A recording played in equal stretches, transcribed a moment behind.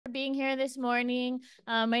being here this morning.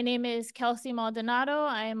 My name is Kelsey Maldonado.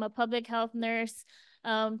 I am a public health nurse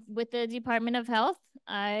with the Department of Health.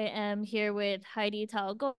 I am here with Heidi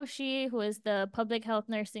Talagoshi, who is the public health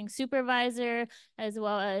nursing supervisor, as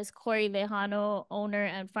well as Corey Lejano, owner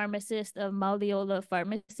and pharmacist of Maui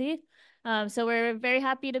Pharmacy. So we're very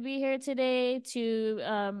happy to be here today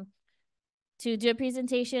to do a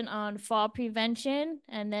presentation on fall prevention.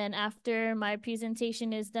 And then after my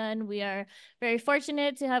presentation is done, we are very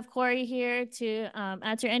fortunate to have Corey here to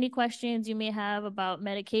answer any questions you may have about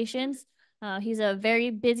medications. He's a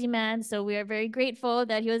very busy man, so we are very grateful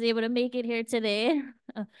that he was able to make it here today.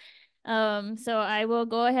 So I will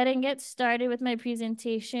go ahead and get started with my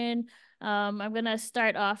presentation. I'm gonna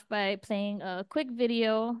start off by playing a quick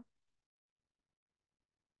video.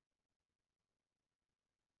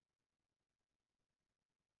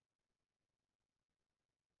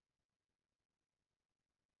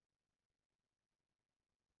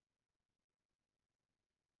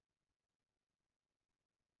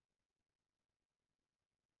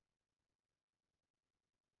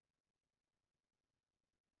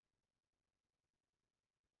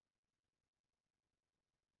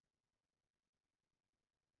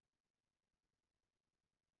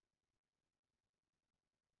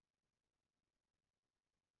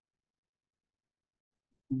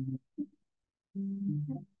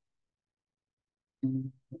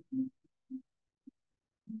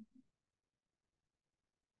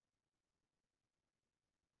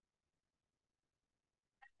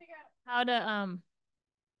 How to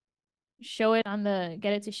show it on the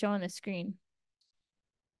get it to show on the screen.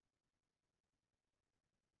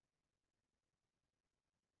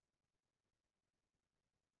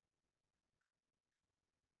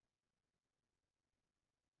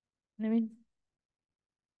 Let me.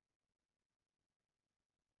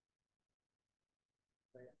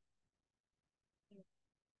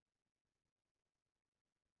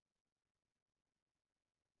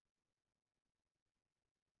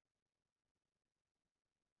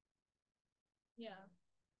 Yeah.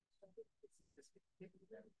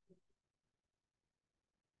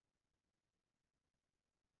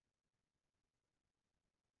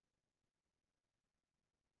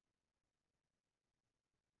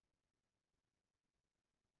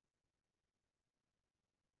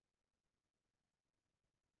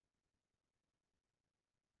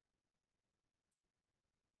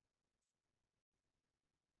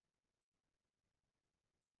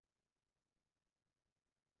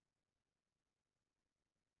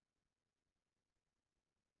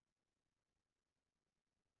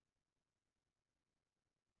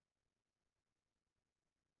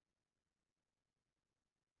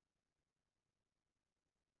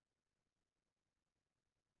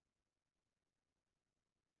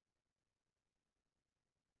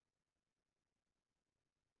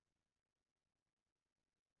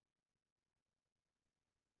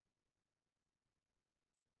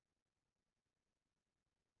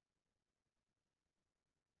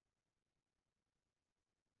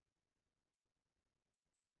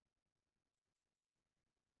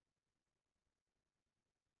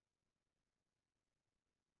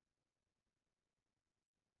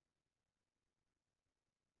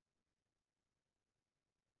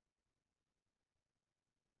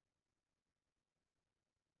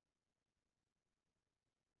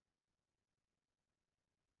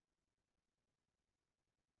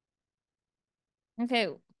 Okay,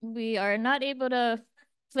 we are not able to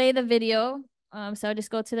play the video. So I'll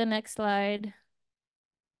just go to the next slide.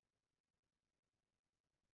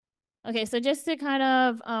 Okay, so just to kind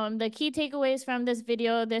of the key takeaways from this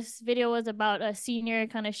video was about a senior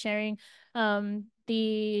kind of sharing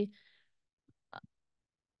the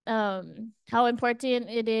how important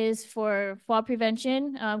it is for fall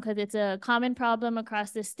prevention because it's a common problem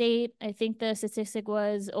across the state. I think the statistic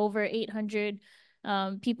was over 800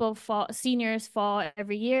 seniors fall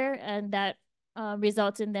every year, and that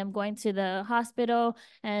results in them going to the hospital,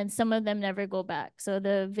 and some of them never go back. So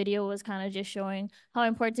the video was kind of just showing how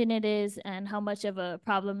important it is and how much of a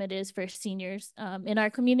problem it is for seniors in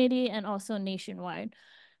our community and also nationwide.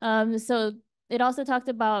 So it also talked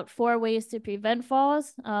about 4 ways to prevent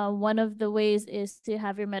falls. One of the ways is to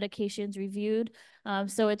have your medications reviewed.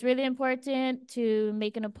 So it's really important to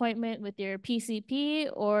make an appointment with your PCP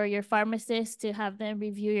or your pharmacist to have them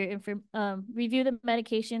review review the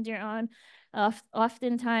medications you're on.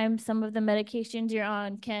 Oftentimes, some of the medications you're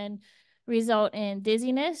on can result in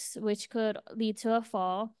dizziness, which could lead to a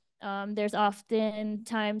fall. There's often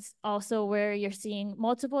times also where you're seeing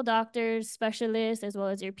multiple doctors, specialists, as well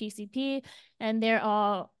as your PCP, and they're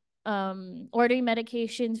all ordering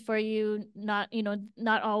medications for you. Not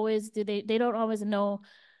always they don't always know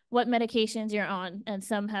what medications you're on, and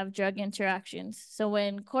some have drug interactions. So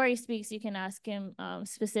when Corey speaks, you can ask him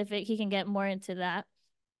specific, he can get more into that.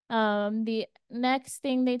 The next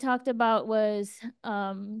thing they talked about was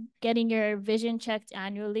getting your vision checked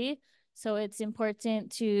annually. So it's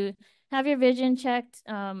important to have your vision checked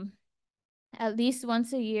at least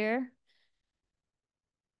once a year.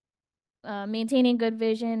 Maintaining good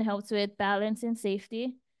vision helps with balance and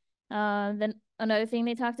safety. Then another thing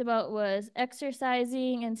they talked about was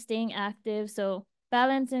exercising and staying active. So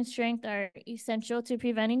balance and strength are essential to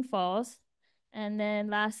preventing falls. And then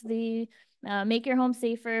lastly, make your home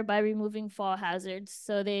safer by removing fall hazards.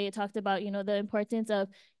 So they talked about, the importance of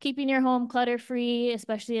keeping your home clutter-free,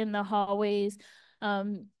 especially in the hallways.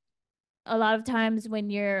 A lot of times when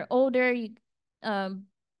you're older, um,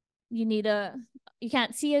 you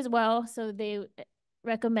can't see as well, so they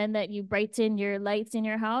recommend that you brighten your lights in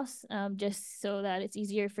your house, just so that it's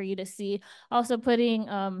easier for you to see. Also putting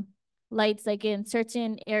lights like in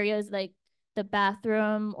certain areas like the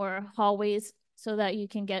bathroom or hallways so that you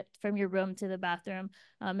can get from your room to the bathroom,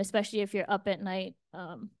 especially if you're up at night.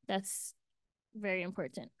 That's very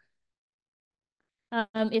important.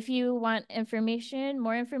 If you want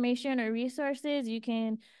more information or resources, you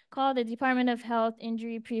can call the Department of Health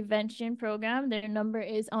Injury Prevention Program. Their number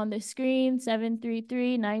is on the screen,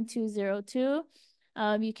 733-9202.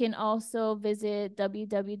 You can also visit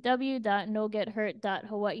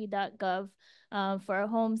www.nogethurt.hawaii.gov for a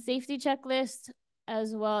home safety checklist,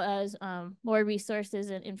 as well as more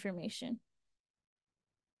resources and information.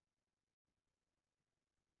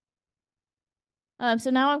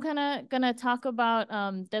 So now I'm kind of gonna talk about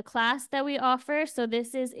the class that we offer. So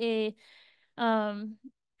this is a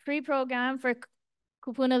free program for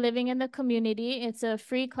kupuna living in the community. It's a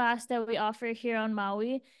free class that we offer here on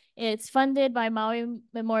Maui. It's funded by Maui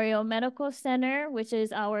Memorial Medical Center, which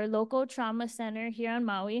is our local trauma center here on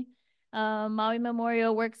Maui. Maui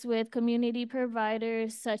Memorial works with community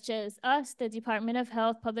providers such as us, the Department of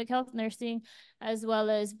Health, Public Health Nursing, as well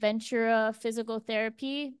as Ventura Physical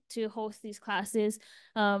Therapy to host these classes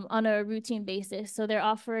on a routine basis. So they're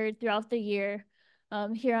offered throughout the year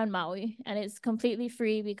here on Maui, and it's completely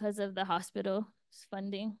free because of the hospital's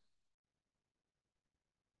funding.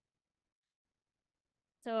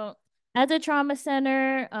 So as a trauma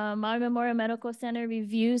center, Maui Memorial Medical Center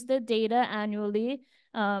reviews the data annually.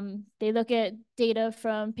 They look at data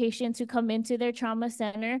from patients who come into their trauma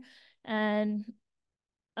center, and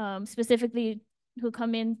specifically who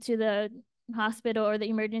come into the hospital or the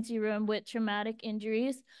emergency room with traumatic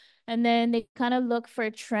injuries. And then they kind of look for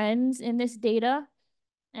trends in this data.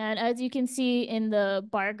 And as you can see in the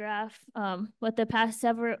bar graph, what the past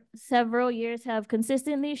several years have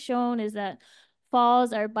consistently shown is that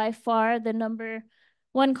falls are by far the number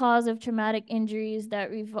one cause of traumatic injuries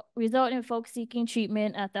that result in folks seeking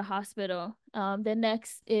treatment at the hospital. The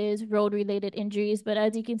next is road-related injuries, but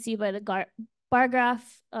as you can see by the bar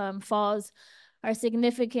graph, falls are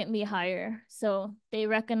significantly higher. So they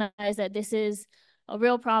recognize that this is a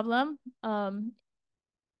real problem.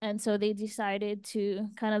 And so they decided to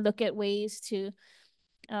kind of look at ways to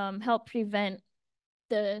help prevent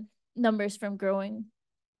the numbers from growing.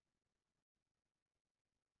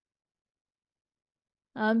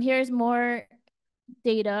 Here's more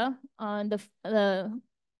data on the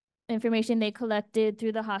information they collected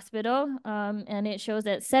through the hospital. And it shows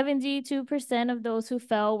that 72% of those who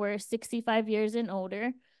fell were 65 years and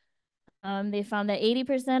older. They found that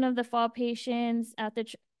 80% of the fall patients at the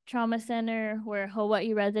trauma center were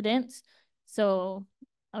Hawaii residents. So,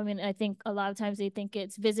 I think a lot of times they think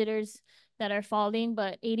it's visitors that are falling,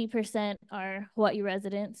 but 80% are Hawaii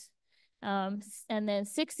residents. And then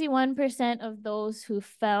 61% of those who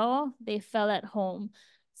fell, they fell at home.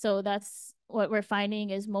 So that's what we're finding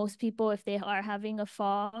is most people, if they are having a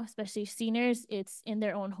fall, especially seniors, it's in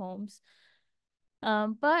their own homes.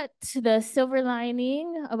 But the silver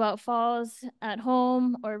lining about falls at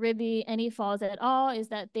home, or really any falls at all, is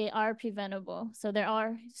that they are preventable. So there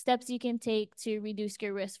are steps you can take to reduce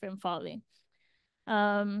your risk from falling.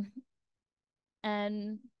 And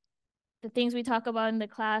the things we talk about in the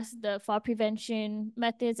class, the fall prevention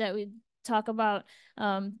methods that we talk about,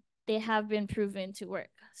 they have been proven to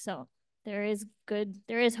work. So there is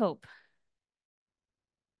hope.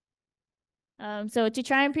 So to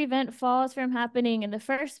try and prevent falls from happening in the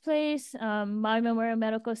first place, Maui Memorial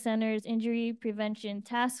Medical Center's Injury Prevention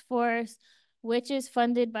Task Force, which is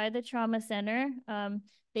funded by the Trauma Center,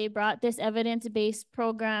 they brought this evidence-based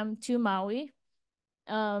program to Maui.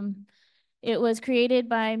 It was created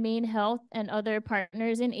by Maine Health and other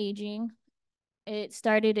partners in aging. It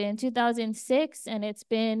started in 2006, and it's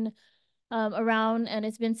been around, and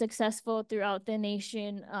it's been successful throughout the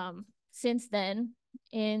nation since then.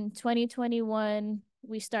 In 2021,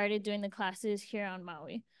 we started doing the classes here on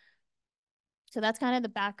Maui. So that's kind of the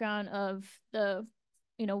background of the,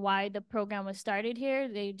 why the program was started here.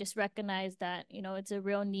 They just recognized that, it's a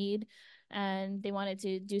real need, and they wanted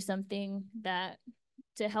to do something that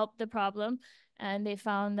to help the problem. And they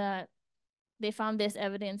found this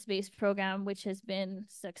evidence-based program, which has been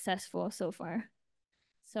successful so far.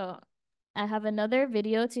 So I have another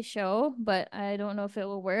video to show, but I don't know if it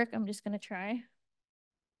will work. I'm just gonna try.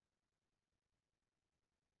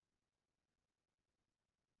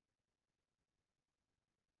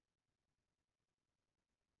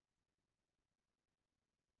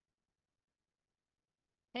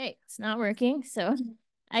 Hey, it's not working. So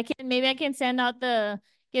I can send out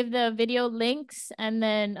give the video links, and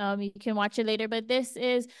then you can watch it later. But this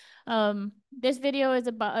video is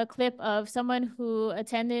about a clip of someone who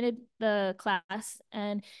attended the class,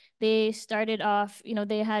 and they started off,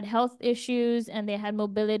 they had health issues and they had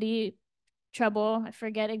mobility trouble. I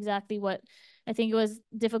forget exactly what. I think it was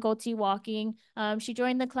difficulty walking. She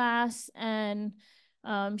joined the class, and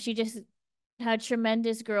she just had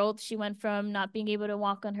tremendous growth. She went from not being able to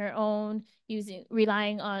walk on her own,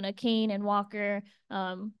 relying on a cane and walker,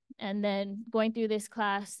 and then going through this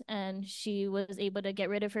class, and she was able to get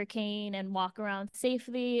rid of her cane and walk around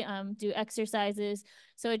safely, do exercises.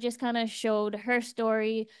 So it just kind of showed her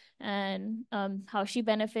story and how she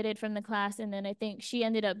benefited from the class. And then I think she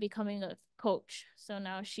ended up becoming a coach. So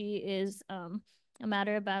now she is a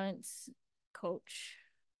Matter of Balance coach.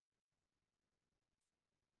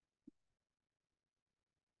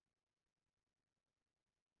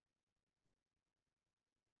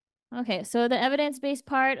 Okay, so the evidence-based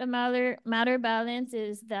part of matter balance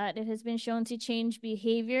is that it has been shown to change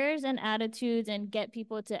behaviors and attitudes and get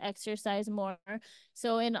people to exercise more.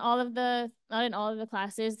 So not in all of the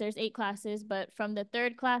classes, there's 8 classes, but from the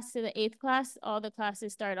 3rd class to the 8th class, all the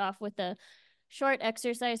classes start off with a short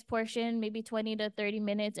exercise portion, maybe 20 to 30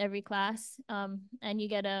 minutes every class. And you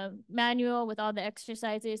get a manual with all the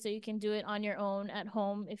exercises, so you can do it on your own at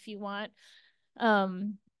home if you want.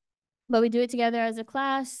 But we do it together as a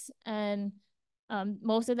class, and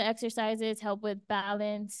most of the exercises help with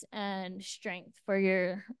balance and strength for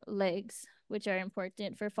your legs, which are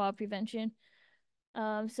important for fall prevention.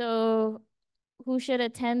 So who should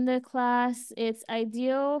attend the class? It's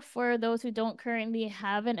ideal for those who don't currently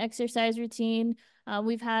have an exercise routine.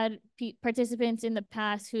 We've had participants in the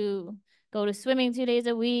past who go to swimming 2 days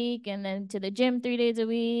a week, and then to the gym 3 days a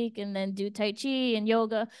week, and then do Tai Chi and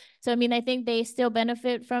yoga. So, I mean, I think they still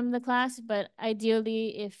benefit from the class, but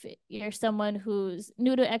ideally, if you're someone who's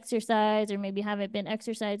new to exercise or maybe haven't been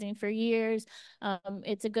exercising for years,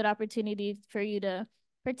 it's a good opportunity for you to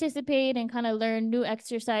participate and kind of learn new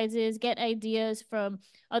exercises, get ideas from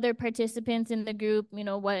other participants in the group,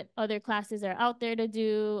 what other classes are out there to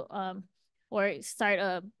do, or start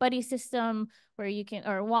a buddy system where you can,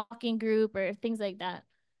 or a walking group or things like that.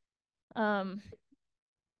 And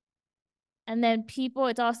then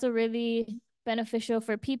it's also really beneficial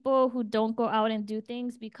for people who don't go out and do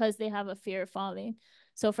things because they have a fear of falling.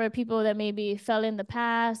 So for people that maybe fell in the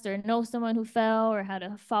past or know someone who fell or had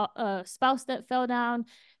a spouse that fell down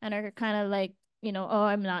and are kind of like, oh,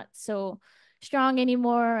 I'm not so strong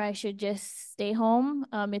anymore, I should just stay home.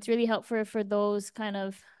 It's really helpful for those kind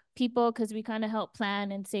of people because we kind of help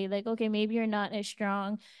plan and say like, okay, maybe you're not as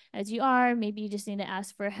strong as you are. Maybe you just need to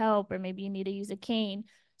ask for help, or maybe you need to use a cane.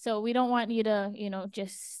 So we don't want you to,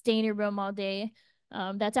 just stay in your room all day.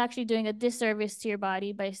 That's actually doing a disservice to your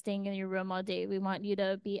body by staying in your room all day. We want you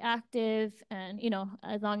to be active and,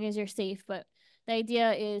 as long as you're safe. But the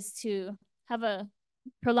idea is to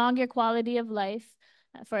prolong your quality of life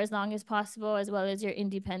for as long as possible, as well as your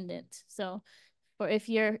independent. So if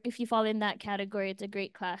you fall in that category, it's a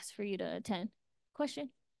great class for you to attend. Question?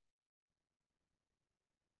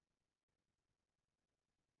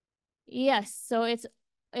 Yes, so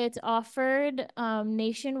it's offered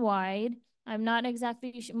nationwide. I'm not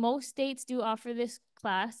exactly sure. Most states do offer this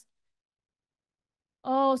class.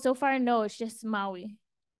 Oh, so far no, it's just Maui.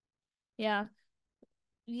 Yeah.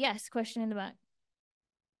 Yes, question in the back.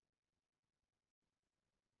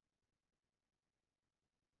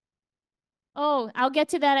 Oh, I'll get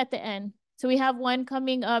to that at the end. So we have one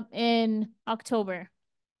coming up in October.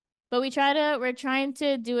 But we're trying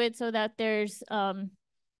to do it so that there's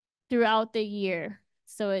throughout the year.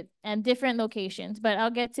 And different locations, but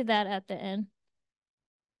I'll get to that at the end.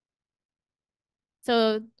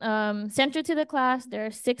 So central to the class, there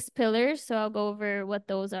are 6 pillars. So I'll go over what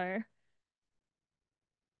those are.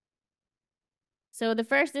 So the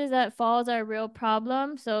first is that falls are a real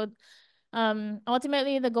problem. So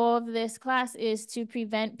Ultimately, the goal of this class is to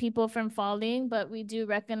prevent people from falling, but we do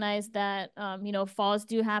recognize that, falls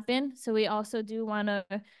do happen. So we also do want to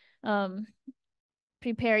um,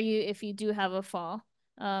 prepare you if you do have a fall.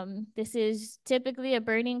 This is typically a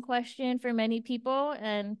burning question for many people,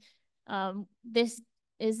 and this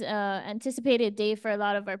is a anticipated day for a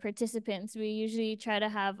lot of our participants. We usually try to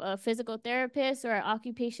have a physical therapist or an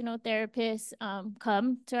occupational therapist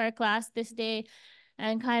come to our class this day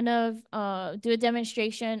and kind of do a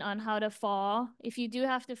demonstration on how to fall. If you do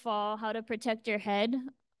have to fall, how to protect your head,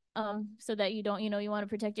 so that you don't, you want to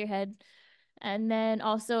protect your head. And then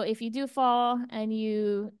also, if you do fall and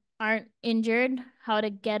you aren't injured, how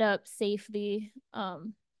to get up safely,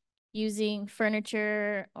 using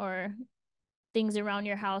furniture or things around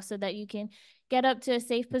your house so that you can get up to a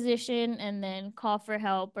safe position and then call for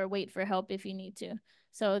help or wait for help if you need to.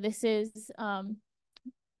 So this is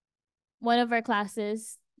one of our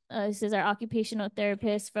classes. This is our occupational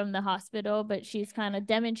therapist from the hospital, but she's kind of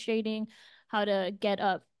demonstrating how to get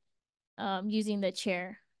up using the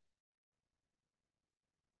chair.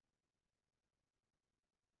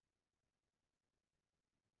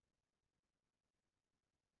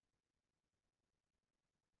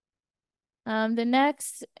 The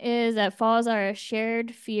next is that falls are a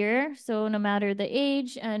shared fear. So no matter the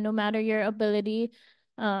age and no matter your ability,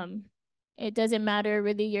 um, it doesn't matter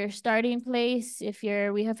really your starting place.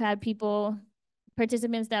 We have had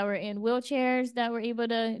participants that were in wheelchairs that were able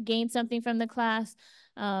to gain something from the class.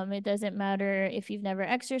 It doesn't matter if you've never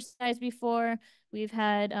exercised before. We've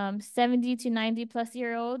had 70 to 90 plus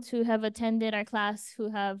year olds who have attended our class who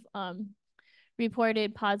have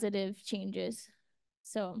reported positive changes.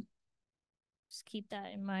 So just keep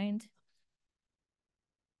that in mind.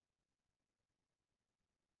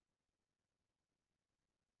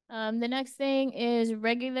 The next thing is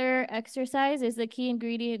regular exercise is the key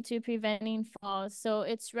ingredient to preventing falls. So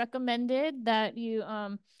it's recommended that you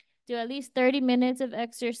do at least 30 minutes of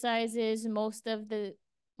exercises most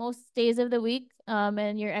days of the week.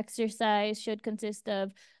 And your exercise should consist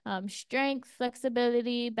of strength,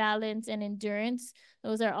 flexibility, balance, and endurance.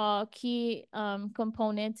 Those are all key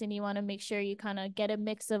components, and you want to make sure you kind of get a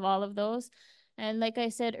mix of all of those. And like I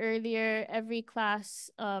said earlier, every class,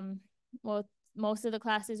 well, most of the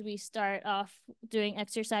classes we start off doing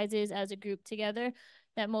exercises as a group together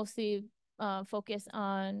that mostly focus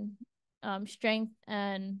on strength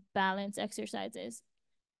and balance exercises.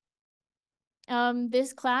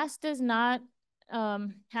 This class does not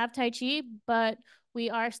have Tai Chi, but we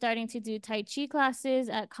are starting to do Tai Chi classes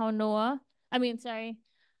at Kaunoa. I mean, sorry,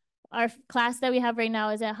 our class that we have right now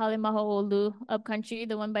is at Halemaho'olu Upcountry,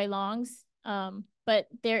 the one by Longs. But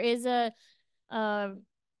there is uh,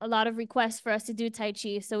 a lot of requests for us to do Tai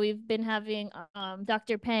Chi. So we've been having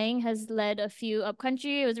Dr. Pang has led a few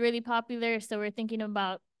upcountry. It was really popular. So we're thinking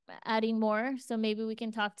about adding more. So maybe we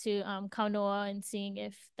can talk to Kaunoa and seeing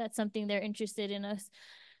if that's something they're interested in us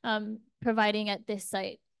providing at this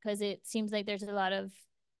site, because it seems like there's a lot of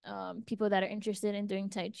people that are interested in doing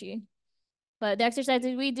Tai Chi. But the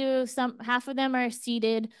exercises we do, half of them are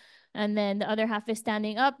seated and then the other half is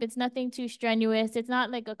standing up. It's nothing too strenuous. It's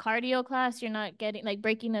not like a cardio class. You're not getting like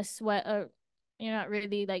breaking a sweat, or you're not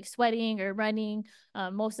really like sweating or running.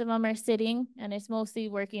 Most of them are sitting, and it's mostly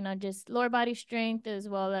working on just lower body strength as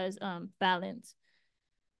well as balance.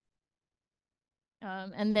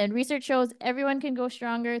 And then research shows everyone can go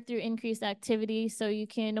stronger through increased activity. So you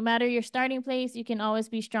can, no matter your starting place, you can always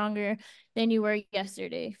be stronger than you were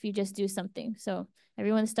yesterday if you just do something. So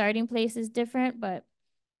everyone's starting place is different, but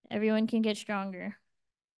everyone can get stronger.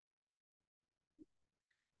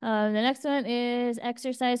 The next one is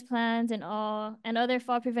exercise plans and other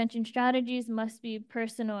fall prevention strategies must be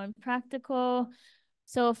personal and practical.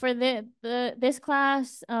 So for this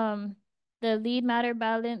class, the lead matter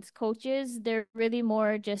balance coaches, they're really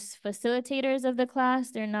more just facilitators of the class.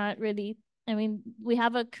 They're not really, I mean, we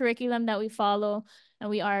have a curriculum that we follow and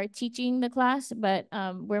we are teaching the class, but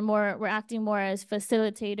we're acting more as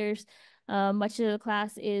facilitators. Much of the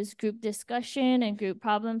class is group discussion and group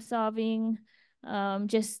problem solving.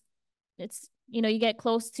 Just it's, you get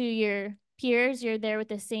close to your peers, you're there with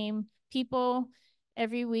the same people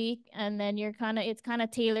every week, and then it's kind of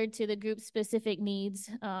tailored to the group's specific needs.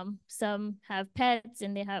 Some have pets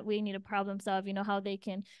and we need to problem solve, how they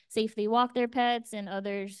can safely walk their pets, and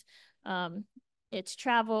others it's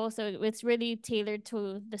travel. So it's really tailored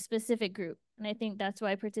to the specific group, and I think that's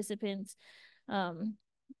why participants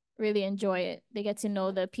really enjoy it. They get to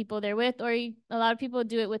know the people they're with, or a lot of people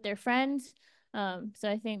do it with their friends. So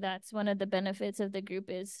I think that's one of the benefits of the group,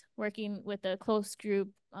 is working with a close group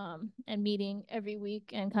and meeting every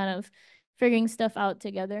week and kind of figuring stuff out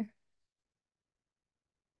together.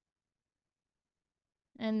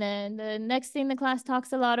 And then the next thing the class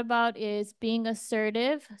talks a lot about is being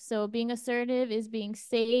assertive. So being assertive is being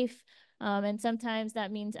safe. And sometimes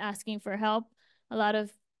that means asking for help. A lot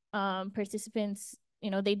of participants,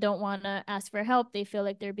 they don't want to ask for help. They feel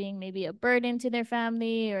like they're being maybe a burden to their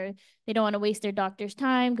family, or they don't want to waste their doctor's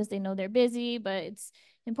time because they know they're busy. But it's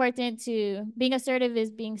important to being assertive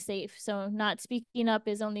is being safe. So not speaking up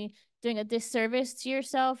is only doing a disservice to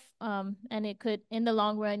yourself. And it could, in the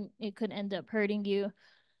long run, it could end up hurting you,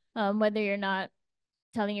 whether you're not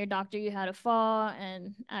telling your doctor you had a fall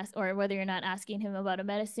and ask, or whether you're not asking him about a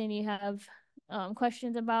medicine you have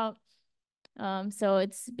questions about. So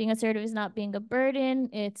it's being assertive is not being a burden.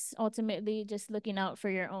 It's ultimately just looking out for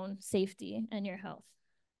your own safety and your health.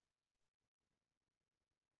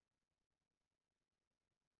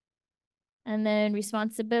 And then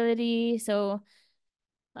responsibility. So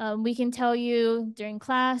we can tell you during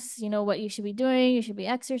class, what you should be doing. You should be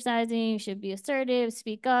exercising. You should be assertive,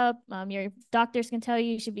 speak up. Your doctors can tell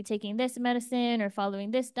you should be taking this medicine or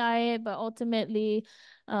following this diet, but ultimately,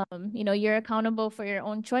 you're accountable for your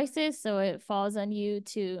own choices. So it falls on you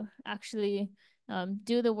to actually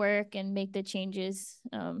do the work and make the changes.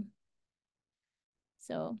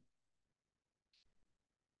 So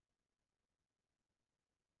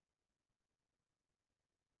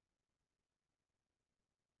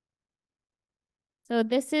So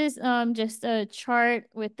this is just a chart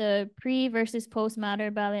with the pre versus post matter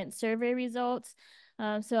balance survey results.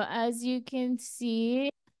 So as you can see,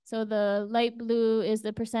 so the light blue is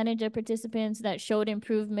the percentage of participants that showed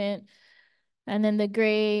improvement. And then the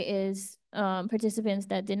gray is participants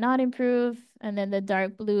that did not improve. And then the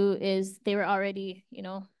dark blue is they were already,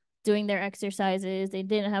 doing their exercises. They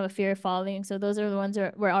didn't have a fear of falling. So those are the ones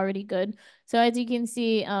that were already good. So as you can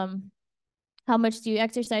see, how much do you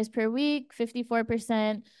exercise per week?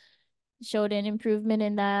 54% showed an improvement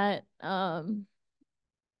in that. I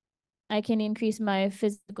can increase my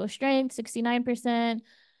physical strength, 69%.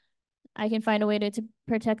 I can find a way to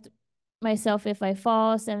protect myself if I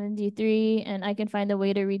fall, 73. And I can find a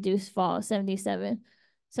way to reduce fall, 77.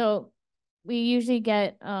 So we usually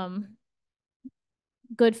get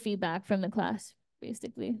good feedback from the class,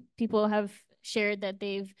 basically. People have shared that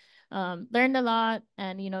they've learned a lot,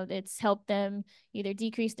 and it's helped them either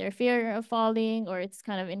decrease their fear of falling, or it's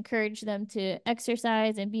kind of encouraged them to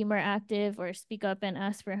exercise and be more active or speak up and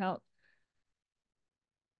ask for help.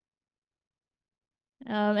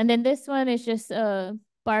 And then this one is just a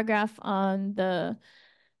bar graph on the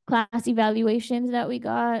class evaluations that we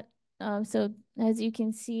got. So as you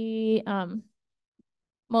can see,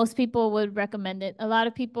 most people would recommend it. A lot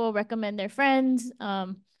of people recommend their friends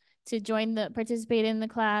to participate in the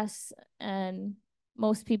class, and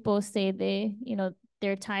most people say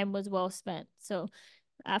their time was well spent. So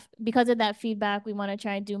because of that feedback, we want to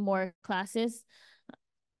try and do more classes.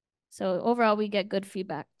 So overall, we get good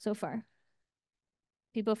feedback so far.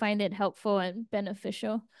 People find it helpful and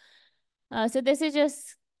beneficial. So this is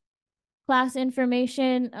just class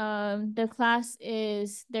information. The class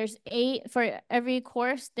there's 8 for every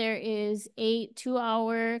course. There is 8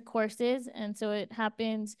 2-hour courses, and so it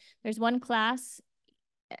happens. There's one class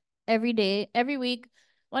every day, every week,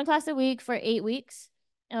 one class a week for 8 weeks.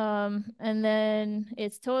 And then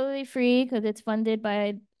it's totally free because it's funded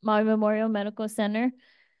by Maui Memorial Medical Center.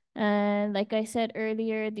 And like I said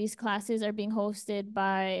earlier, these classes are being hosted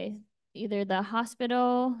by either the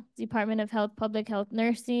hospital, Department of Health, Public Health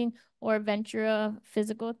Nursing, or Ventura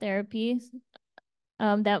Physical Therapy.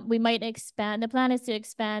 That we might expand. The plan is to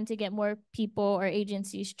expand to get more people or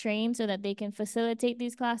agencies trained so that they can facilitate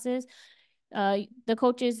these classes. The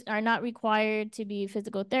coaches are not required to be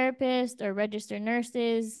physical therapists or registered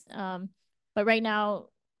nurses. But right now,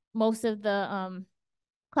 most of the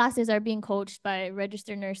classes are being coached by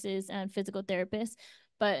registered nurses and physical therapists.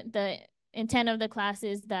 But the intent of the class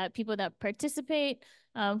is that people that participate,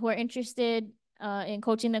 who are interested in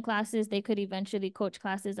coaching the classes, they could eventually coach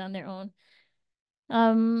classes on their own.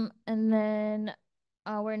 And then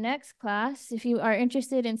our next class, if you are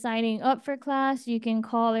interested in signing up for class, you can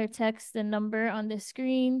call or text the number on the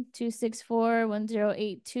screen,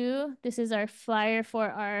 264-1082. This is our flyer for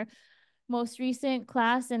our most recent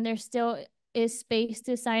class, and there still is space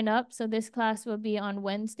to sign up. So this class will be on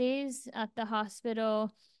Wednesdays at the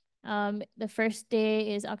hospital. The first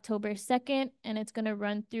day is October 2nd, and it's going to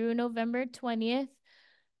run through November 20th.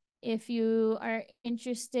 If you are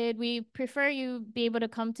interested, we prefer you be able to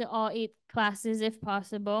come to all 8 classes if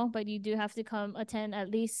possible, but you do have to come attend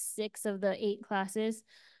at least 6 of the 8 classes.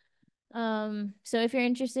 So if you're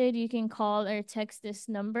interested, you can call or text this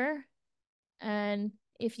number. And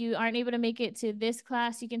if you aren't able to make it to this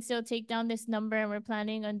class, you can still take down this number, and we're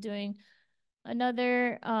planning on doing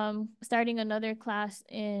another starting another class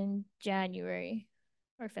in January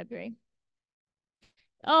or February.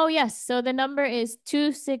 Oh yes, so the number is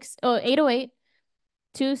 808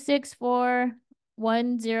 264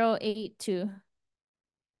 1082.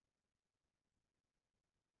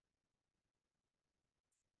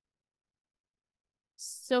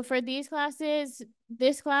 So for these classes,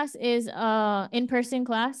 this class is in-person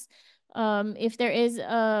class. If there is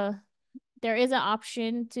an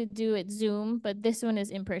option to do it Zoom, but this one is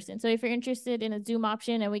in person. So if you're interested in a Zoom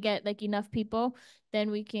option and we get like enough people, then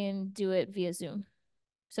we can do it via Zoom.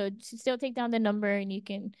 So still take down the number and you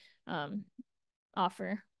can um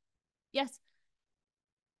offer. Yes.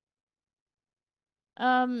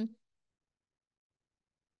 Um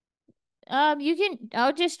you can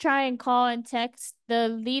I'll just try and call and text. The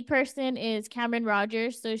lead person is Cameron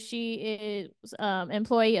Rogers, so she is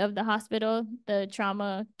employee of the hospital, the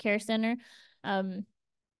trauma care center. Um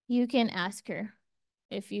you can ask her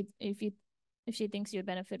if she thinks you would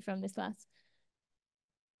benefit from this class.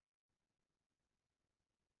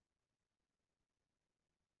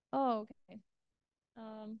 Oh, okay.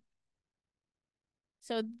 Um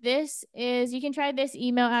so this is you can try this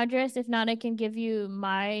email address. If not, I can give you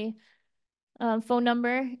my phone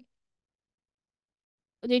number.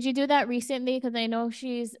 Did you do that recently? Because I know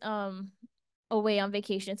she's away on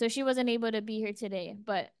vacation, so she wasn't able to be here today.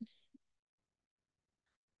 But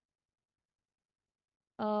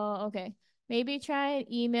oh, okay. Maybe try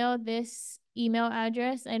email this email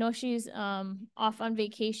address. I know she's off on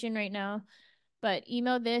vacation right now, but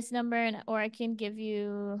email this number and or I can give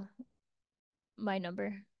you my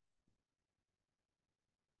number.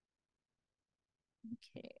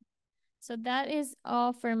 Okay. So that is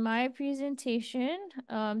all for my presentation.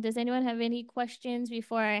 Does anyone have any questions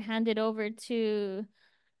before I hand it over to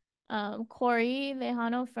Corey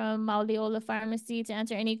Lejano from Maldiola Pharmacy to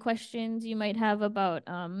answer any questions you might have about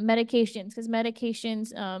medications, because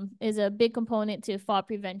medications is a big component to fall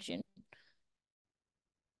prevention.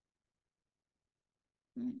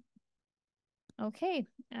 Mm. Okay,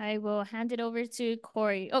 I will hand it over to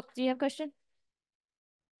Corey. Oh, do you have a question?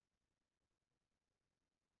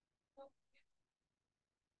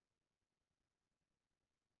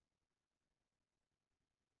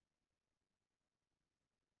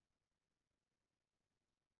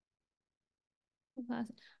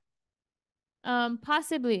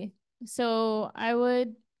 Possibly. So I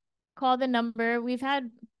would call the number. We've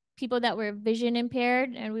had people that were vision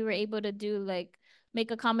impaired and we were able to do like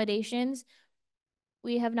make accommodations.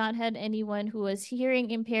 We have not had anyone who was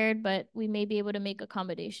hearing impaired, but we may be able to make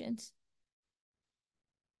accommodations.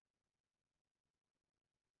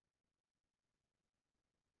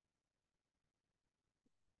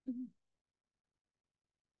 Mhm.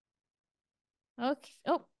 Okay.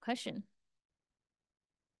 Oh, question.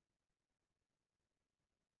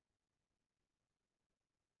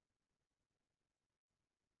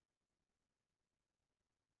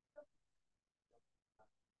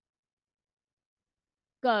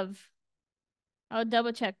 Gov. I'll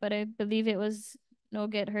double check, but I believe it was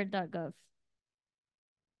nogether.gov.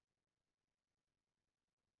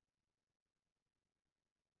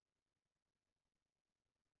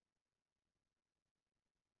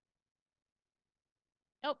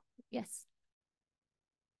 Oh, yes.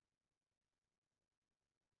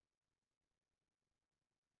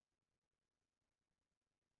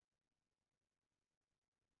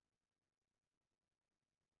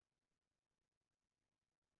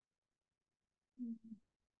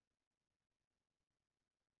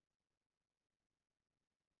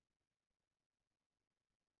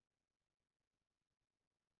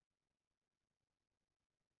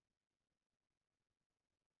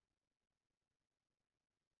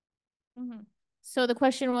 Mhm. So the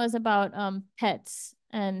question was about pets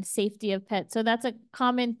and safety of pets. So that's a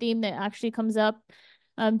common theme that actually comes up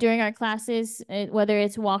during our classes, whether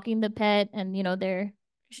it's walking the pet and they're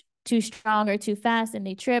too strong or too fast and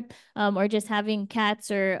they trip, or just having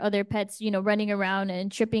cats or other pets running around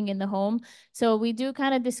and tripping in the home. So we do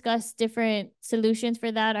kind of discuss different solutions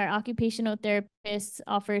for that. Our occupational therapists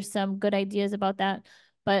offer some good ideas about that.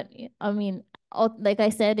 But I mean, like I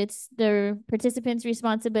said, it's the participants'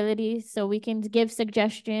 responsibility. So we can give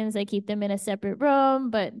suggestions. I keep them in a separate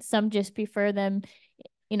room, but some just prefer them,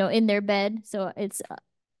 in their bed. So it's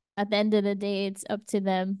at the end of the day, it's up to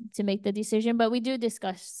them to make the decision. But we do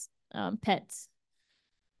discuss pets.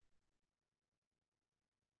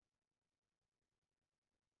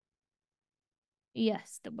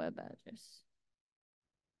 Yes, the web address.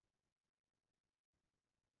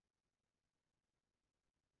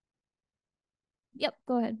 Yep,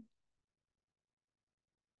 go ahead.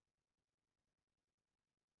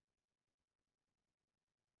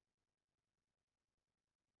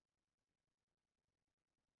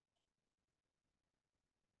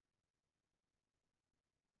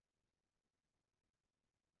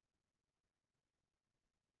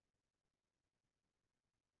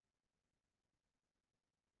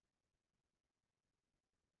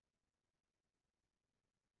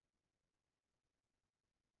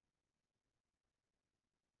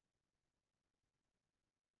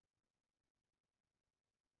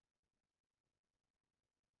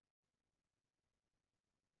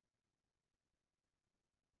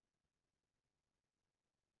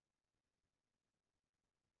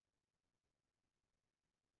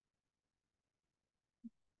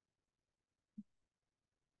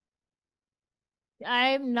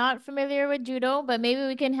 I'm not familiar with judo, but maybe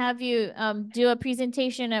we can have you do a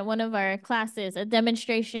presentation at one of our classes, a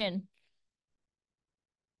demonstration.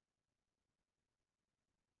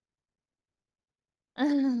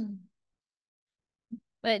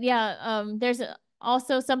 But yeah, there's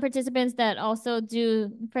also some participants that also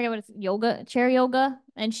do, I forget what it's, yoga, chair yoga,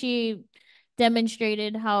 and she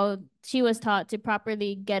demonstrated how she was taught to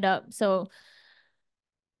properly get up. So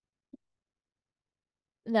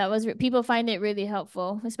that was people find it really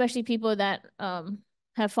helpful, especially people that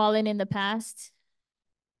have fallen in the past.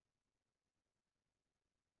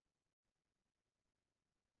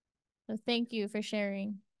 So thank you for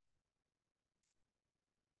sharing.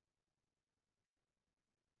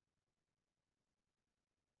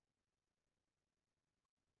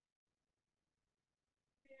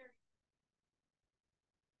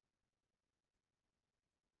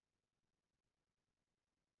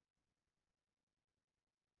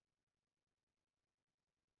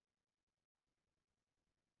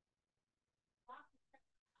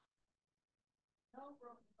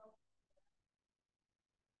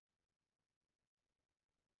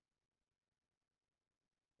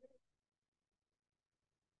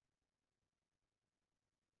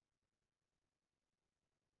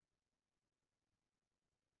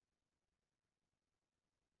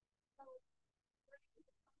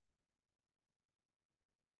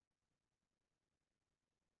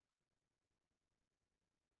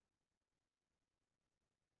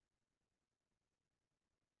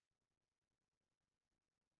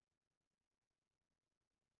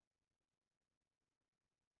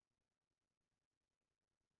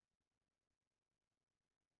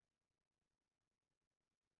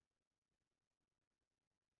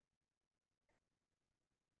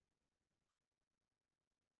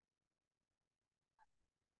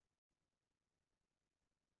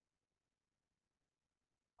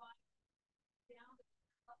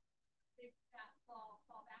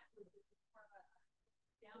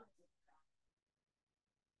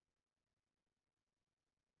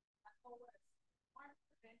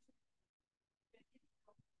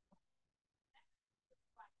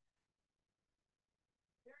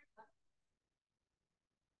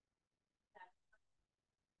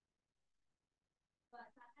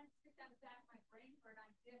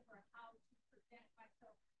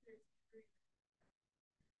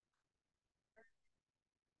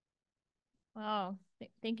 Wow.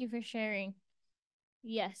 Thank you for sharing.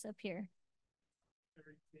 Yes, up here.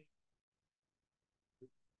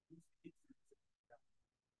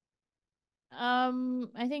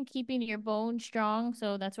 I think keeping your bones strong,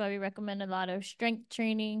 so that's why we recommend a lot of strength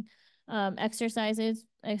training, exercises,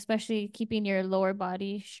 especially keeping your lower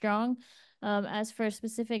body strong. As for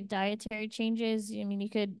specific dietary changes, I mean, you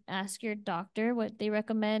could ask your doctor what they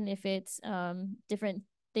recommend if it's different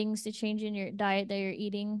things to change in your diet that you're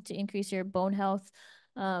eating to increase your bone health,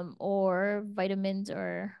 or vitamins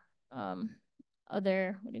or um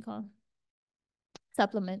other, what do you call them?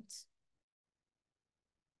 Supplements.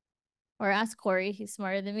 Or ask Corey. He's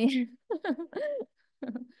smarter than me.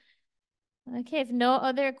 Okay, if no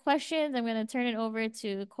other questions, I'm going to turn it over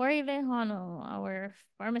to Corey Vejano, our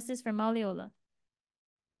pharmacist from Maliola.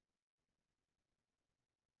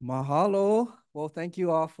 Mahalo. Well, thank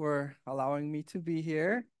you all for allowing me to be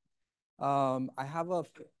here. I have a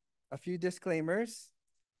few disclaimers.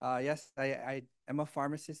 Yes, I am a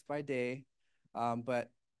pharmacist by day,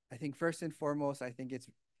 but I think first and foremost, I think it's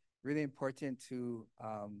really important to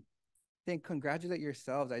congratulate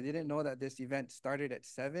yourselves. I didn't know that this event started at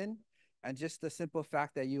 7, and just the simple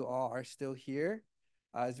fact that you all are still here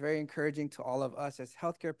is very encouraging to all of us as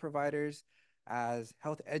healthcare providers, as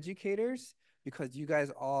health educators, because you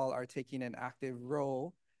guys all are taking an active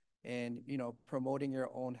role in promoting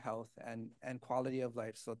your own health and quality of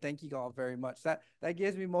life. So thank you all very much. That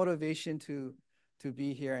gives me motivation to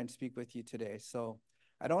be here and speak with you today. So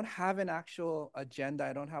I don't have an actual agenda.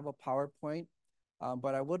 I don't have a PowerPoint.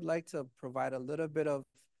 But I would like to provide a little bit of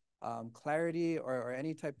clarity or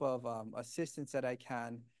any type of assistance that I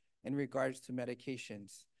can in regards to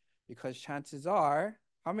medications. Because chances are,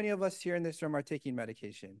 how many of us here in this room are taking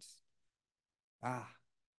medications? Ah,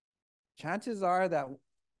 chances are that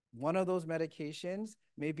one of those medications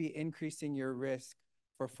may be increasing your risk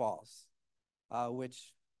for falls,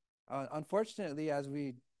 which unfortunately, as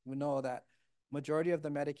we know that majority of the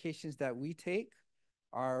medications that we take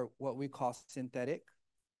are what we call synthetic.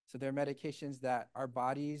 So they're medications that our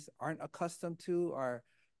bodies aren't accustomed to or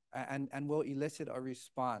and will elicit a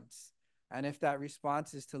response. And if that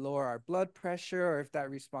response is to lower our blood pressure or if that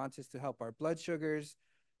response is to help our blood sugars,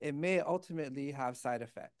 it may ultimately have side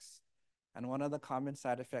effects. And one of the common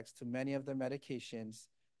side effects to many of the medications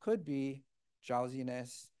could be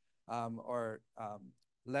drowsiness, or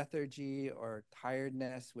lethargy or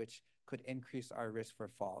tiredness, which could increase our risk for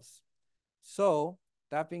falls. So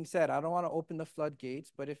that being said, I don't want to open the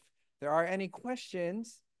floodgates, but if there are any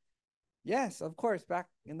questions, yes, of course, back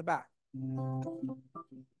in the back.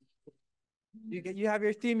 You have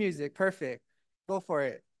your theme music. Perfect. Go for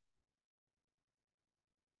it.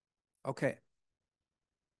 Okay.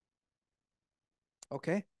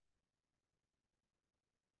 Okay.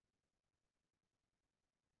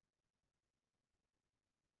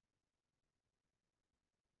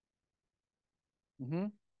 Mm-hmm.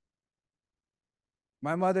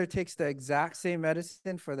 My mother takes the exact same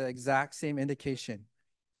medicine for the exact same indication.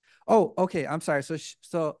 Oh, okay. I'm sorry.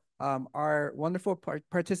 So our wonderful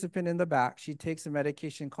participant in the back, she takes a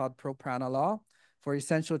medication called propranolol for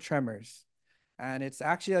essential tremors. And it's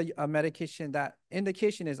actually a medication that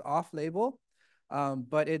indication is off label,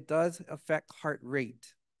 but it does affect heart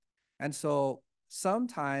rate. And so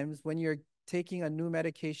sometimes when you're taking a new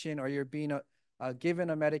medication or you're being given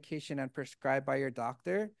a medication and prescribed by your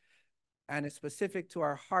doctor, and it's specific to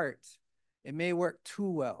our heart, it may work too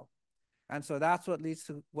well. And so that's what leads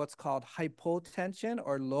to what's called hypotension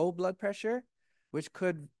or low blood pressure, which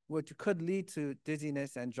could lead to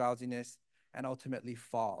dizziness and drowsiness and ultimately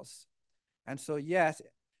falls. And so, yes,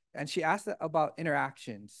 and she asked about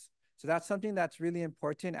interactions. So that's something that's really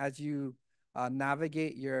important as you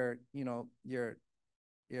navigate your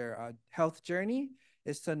health journey,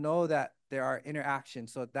 is to know that there are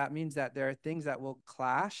interactions. So that means that there are things that will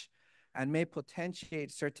clash and may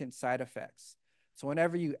potentiate certain side effects. So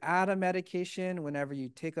whenever you add a medication, whenever you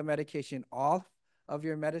take a medication off of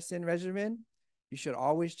your medicine regimen, you should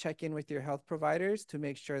always check in with your health providers to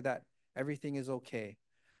make sure that everything is okay.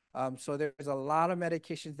 So there's a lot of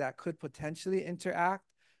medications that could potentially interact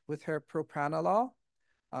with her propranolol,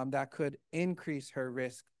 that could increase her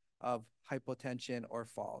risk of hypotension or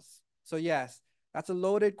falls. So yes, that's a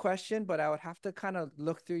loaded question, but I would have to kind of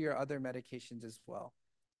look through your other medications as well.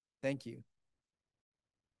 Thank you.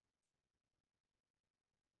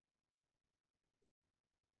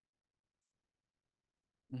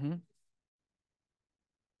 Mhm.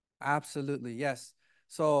 Absolutely, yes.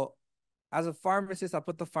 So as a pharmacist, I'll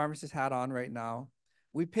put the pharmacist hat on right now.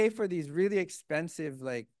 We pay for these really expensive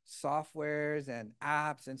like softwares and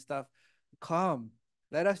apps and stuff. Come,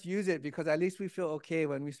 let us use it because at least we feel okay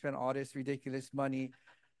when we spend all this ridiculous money,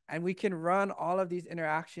 and we can run all of these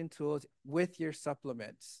interaction tools with your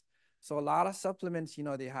supplements. So a lot of supplements,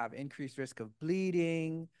 they have increased risk of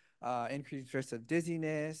bleeding, increased risk of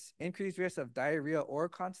dizziness, increased risk of diarrhea or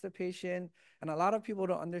constipation. And a lot of people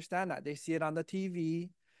don't understand that. They see it on the TV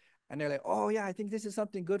and they're like, oh yeah, I think this is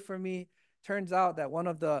something good for me. Turns out that one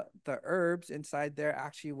of the herbs inside there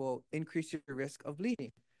actually will increase your risk of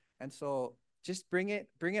bleeding. And so just bring it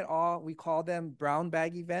all. We call them brown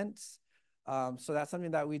bag events. So that's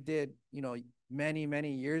something that we did, many,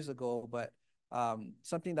 many years ago, but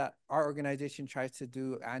something that our organization tries to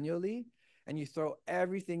do annually. And you throw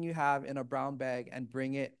everything you have in a brown bag and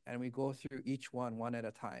bring it, and we go through each one at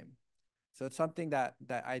a time. So it's something that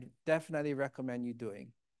I definitely recommend you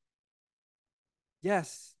doing.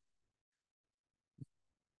 Yes.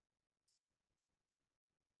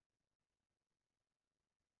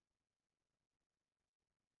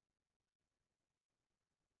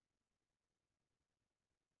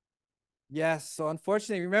 Yes. So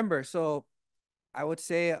unfortunately, remember, so I would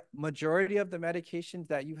say majority of the medications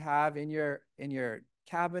that you have in your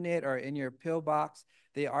cabinet or in your pill box,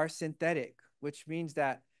 they are synthetic, which means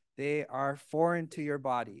that they are foreign to your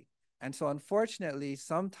body. And so unfortunately,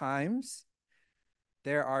 sometimes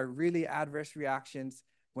there are really adverse reactions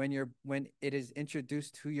when it is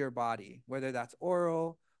introduced to your body, whether that's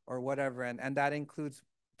oral or whatever, and that includes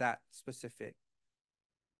that specific.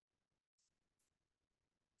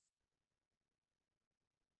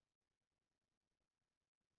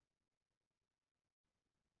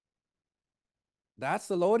 That's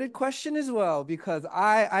the loaded question as well, because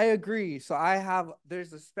I agree. So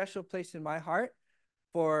there's a special place in my heart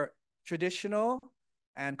for traditional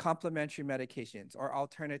and complementary medications or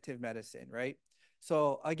alternative medicine, right?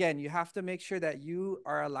 So again, you have to make sure that you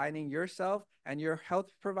are aligning yourself and your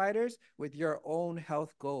health providers with your own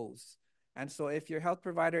health goals. And so if your health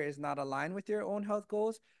provider is not aligned with your own health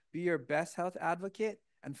goals, be your best health advocate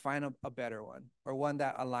and find a better one, or one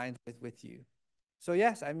that aligns with you. So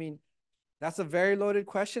yes, I mean, that's a very loaded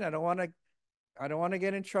question. I don't want to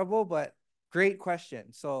get in trouble, but great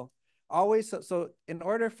question. So in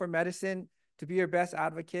order for medicine to be your best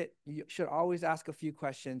advocate, you should always ask a few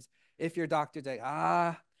questions. If your doctor's like,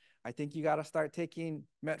 I think you got to start taking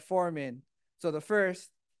metformin. So the first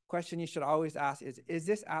question you should always ask is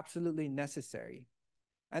this absolutely necessary?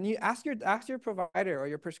 And you ask your provider or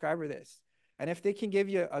your prescriber this. And if they can give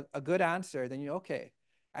you a good answer, then you're okay.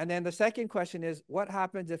 And then the second question is, what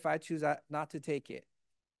happens if I choose not to take it?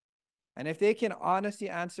 And if they can honestly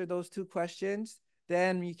answer those two questions,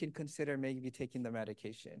 then you can consider maybe taking the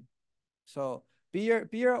medication. So be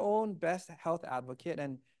your own best health advocate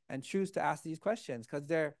and choose to ask these questions because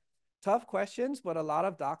they're tough questions, but a lot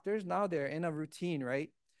of doctors now they're in a routine, right?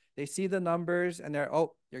 They see the numbers and they're,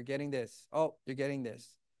 oh, you're getting this. Oh, you're getting this.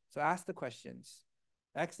 So ask the questions.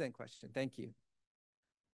 Excellent question. Thank you.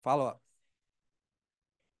 Follow up.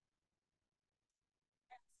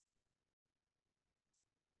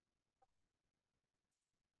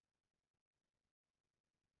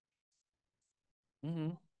 Mm-hmm.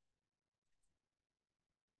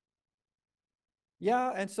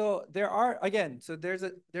 Yeah, and so there are again, so there's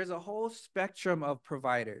a whole spectrum of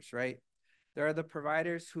providers, right? There are the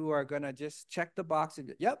providers who are gonna just check the box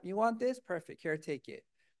and yep, you want this? Perfect. Here, take it.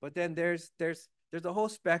 But then there's a whole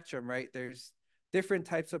spectrum, right? There's different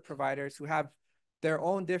types of providers who have their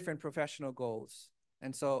own different professional goals.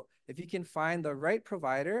 And so if you can find the right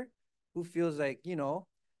provider who feels like,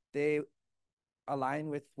 they align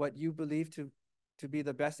with what you believe to be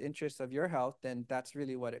the best interest of your health, then that's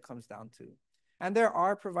really what it comes down to. And there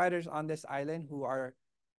are providers on this island who are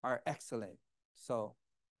excellent. So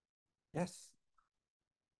yes.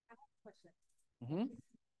 Mm-hmm.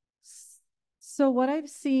 So what I've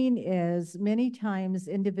seen is many times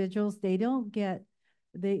individuals, they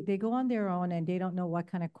go on their own and they don't know what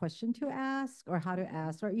kind of question to ask or how to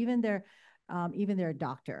ask, or even their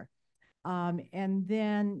doctor.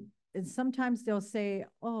 And sometimes they'll say,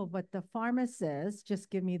 oh, but the pharmacist just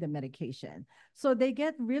give me the medication. So they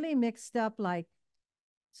get really mixed up like,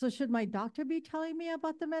 so should my doctor be telling me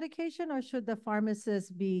about the medication or should the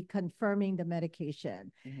pharmacist be confirming the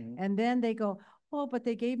medication? Mm-hmm. And then they go, oh, but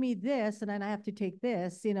they gave me this and then I have to take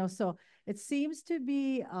this, so it seems to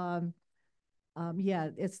be, yeah,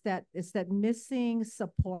 it's that missing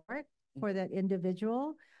support for that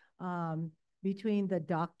individual, um, between the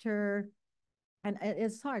doctor and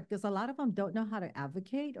it's hard because a lot of them don't know how to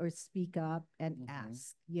advocate or speak up and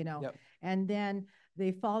ask, Yep. and then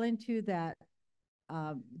they fall into that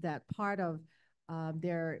part of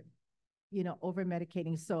their, over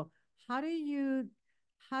medicating. So how do you,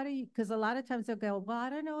 because a lot of times they'll go, well, I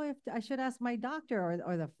don't know if I should ask my doctor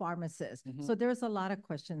or the pharmacist. Mm-hmm. So there's a lot of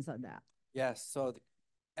questions on that. Yes. So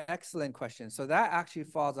excellent question. So that actually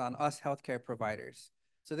falls on us healthcare providers.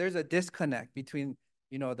 So there's a disconnect between,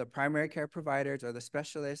 the primary care providers or the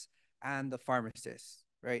specialists and the pharmacists,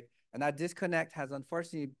 right? And that disconnect has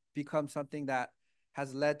unfortunately become something that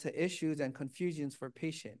has led to issues and confusions for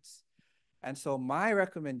patients. And so my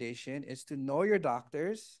recommendation is to know your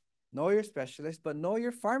doctors, know your specialists, but know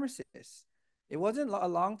your pharmacists. It wasn't a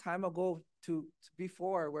long time ago to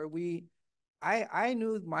before where I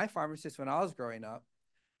knew my pharmacist when I was growing up.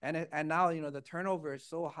 And now, the turnover is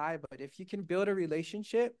so high, but if you can build a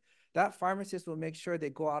relationship, that pharmacist will make sure they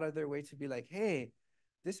go out of their way to be like, hey,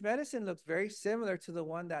 this medicine looks very similar to the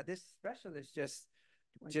one that this specialist just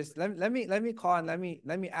let me call and let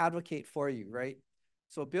me advocate for you, right?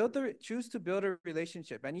 So choose to build a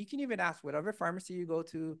relationship. And you can even ask whatever pharmacy you go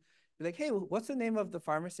to, be like, hey, what's the name of the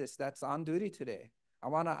pharmacist that's on duty today? I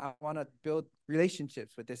wanna build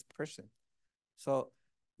relationships with this person. So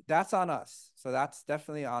that's on us. So that's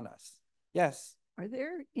definitely on us. Yes. Are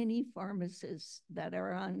there any pharmacists that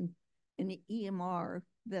are on an EMR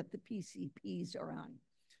that the PCPs are on?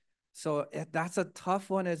 So that's a tough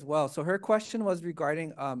one as well. So her question was regarding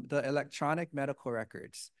the electronic medical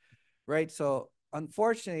records, right? So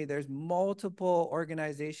unfortunately, there's multiple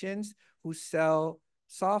organizations who sell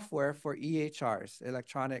software for EHRs,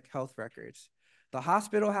 electronic health records. The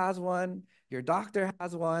hospital has one, your doctor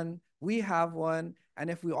has one, we have one. And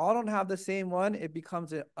if we all don't have the same one, it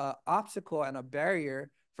becomes an obstacle and a barrier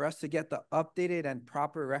for us to get the updated and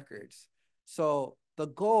proper records. So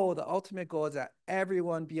the ultimate goal is that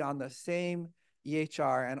everyone be on the same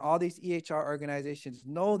EHR, and all these EHR organizations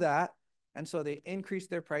know that. And so they increase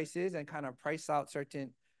their prices and kind of price out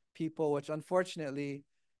certain people, which unfortunately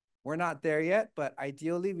we're not there yet. But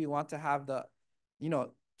ideally, we want to have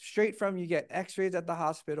straight from you get x-rays at the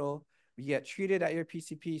hospital, you get treated at your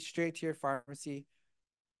PCP, straight to your pharmacy.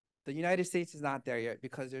 The United States is not there yet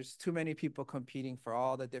because there's too many people competing for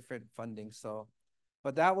all the different funding. So,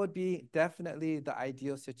 but that would be definitely the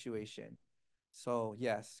ideal situation. So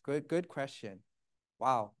yes, good question.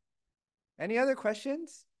 Wow. Any other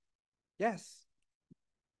questions? Yes.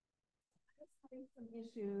 Having some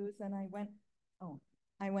issues and I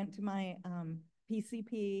went to my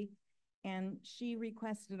PCP and she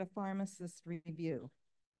requested a pharmacist review.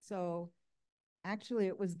 So actually,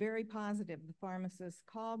 it was very positive. The pharmacist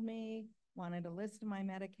called me, wanted a list of my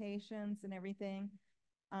medications and everything.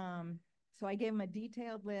 So I gave him a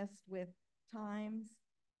detailed list with times,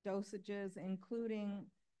 dosages, including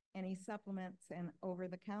any supplements and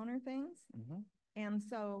over-the-counter things. Mhm. And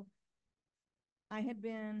so I had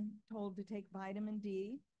been told to take vitamin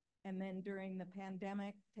D, and then during the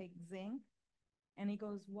pandemic, take zinc. And he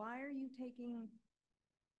goes, "Why are you taking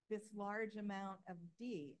this large amount of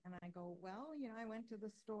D?" And I go, "Well, I went to the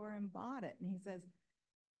store and bought it." And he says,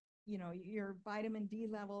 "Your vitamin D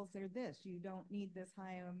levels are this. You don't need this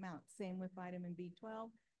high amount. Same with vitamin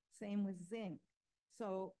B12, same with zinc."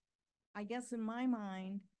 So I guess in my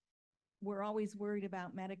mind, we're always worried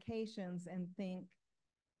about medications and think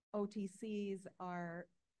OTCs are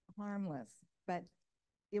harmless, but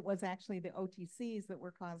it was actually the OTCs that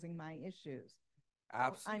were causing my issues.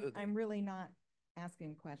 Absolutely. I'm really not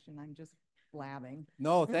asking a question. I'm just blabbing.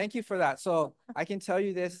 No, thank you for that. So I can tell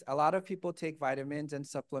you this, a lot of people take vitamins and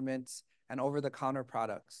supplements and over-the-counter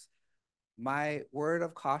products. My word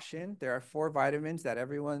of caution, there are 4 vitamins that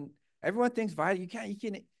everyone thinks you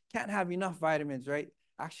can't have enough vitamins, right?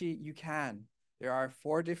 Actually, you can. There are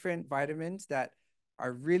 4 different vitamins that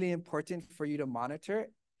are really important for you to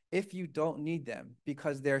monitor if you don't need them,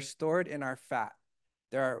 because they're stored in our fat.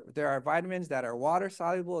 There are vitamins that are water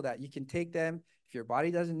soluble that you can take them. If your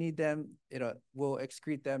body doesn't need them, it will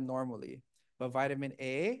excrete them normally. But vitamin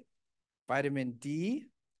A, vitamin D,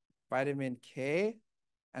 vitamin K,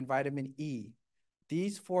 and vitamin E.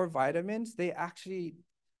 These 4 vitamins, they actually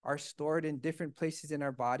are stored in different places in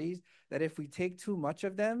our bodies that if we take too much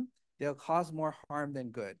of them, they'll cause more harm than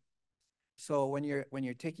good. So when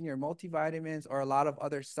you're taking your multivitamins or a lot of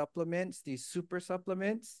other supplements, these super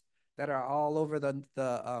supplements that are all over the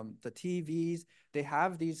TVs, they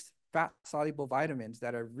have these fat soluble vitamins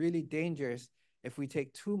that are really dangerous if we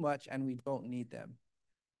take too much and we don't need them.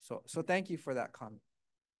 So thank you for that comment.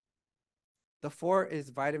 The 4 is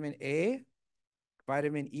vitamin A,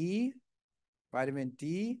 vitamin E, vitamin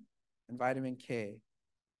D, and vitamin K.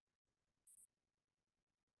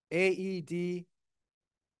 A, E, D,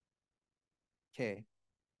 K.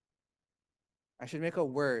 I should make a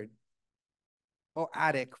word. Oh,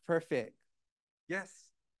 addict. Perfect. Yes.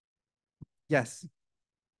 Yes.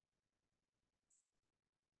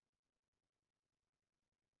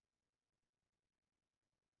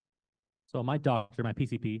 So my doctor, my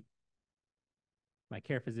PCP, my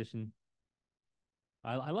care physician,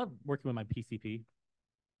 I love working with my PCP.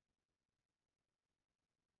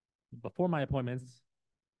 Before my appointments,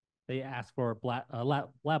 they ask for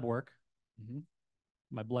lab work,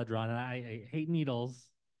 my blood drawn, and I hate needles.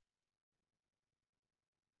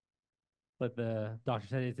 But the doctor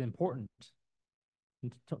said it's important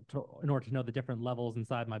in order to know the different levels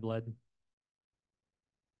inside my blood.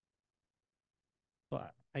 So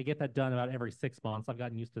I get that done about every 6 months. I've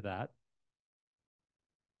gotten used to that.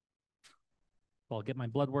 So I'll get my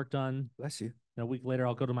blood work done. Bless you. And a week later,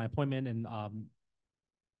 I'll go to my appointment, and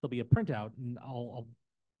there'll be a printout, and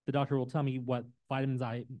the doctor will tell me what vitamins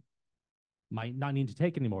I might not need to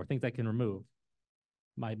take anymore, things I can remove,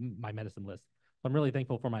 my medicine list. So I'm really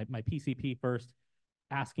thankful for my PCP first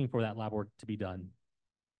asking for that lab work to be done.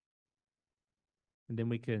 And then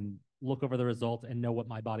we can look over the results and know what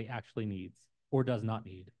my body actually needs or does not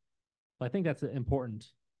need. So I think that's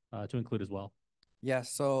important to include as well.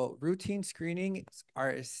 Yes, so routine screenings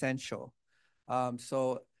are essential.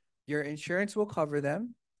 So your insurance will cover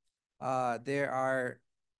them. They are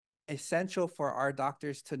essential for our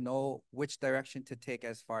doctors to know which direction to take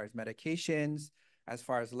as far as medications, as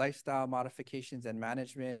far as lifestyle modifications and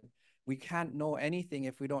management. We can't know anything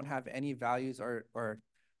if we don't have any values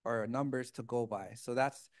or numbers to go by. So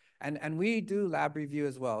that's, and we do lab review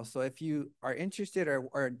as well. So if you are interested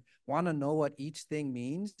or want to know what each thing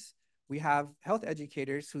means, we have health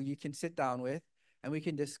educators who you can sit down with and we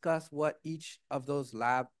can discuss what each of those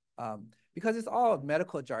lab, because it's all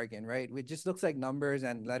medical jargon, right? It just looks like numbers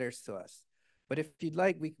and letters to us. But if you'd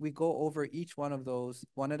like, we go over each one of those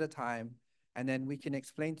one at a time, and then we can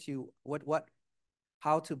explain to you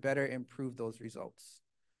how to better improve those results.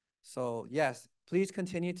 So yes, please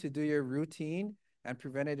continue to do your routine and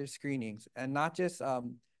preventative screenings, and not just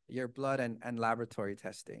your blood and laboratory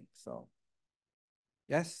testing. So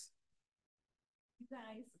yes. You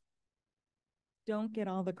guys don't get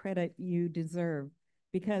all the credit you deserve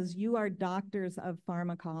because you are doctors of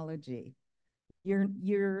pharmacology.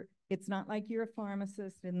 It's not like you're a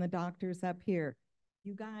pharmacist and the doctors up here.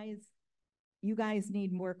 You guys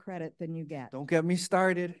need more credit than you get. Don't get me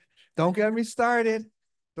started. Don't get me started.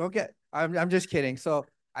 I'm just kidding. So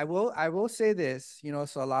I will say this,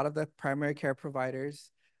 so a lot of the primary care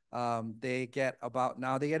providers, they get about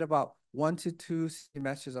 1 to 2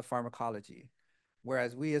 semesters of pharmacology.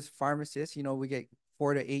 Whereas we as pharmacists, we get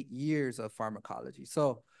 4 to 8 years of pharmacology.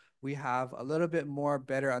 So we have a little bit more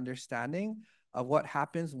better understanding of what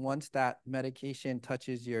happens once that medication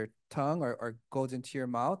touches your tongue or goes into your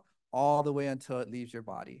mouth all the way until it leaves your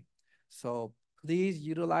body. So please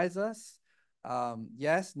utilize us.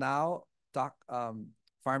 Yes, now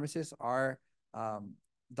pharmacists are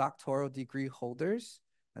doctoral degree holders,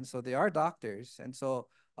 and so they are doctors. And so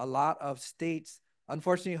a lot of states,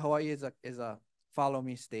 unfortunately, Hawaii is a follow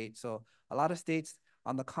me state. So a lot of states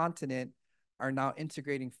on the continent are now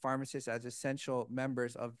integrating pharmacists as essential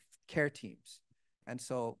members of care teams. And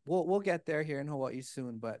so we'll get there here in Hawaii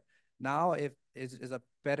soon, but now is a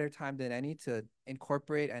better time than any to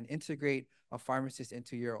incorporate and integrate a pharmacist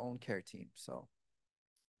into your own care team. So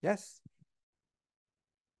yes.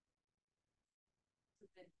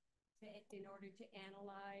 In order to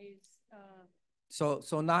analyze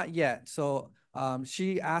So not yet. So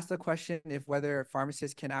she asked the question if whether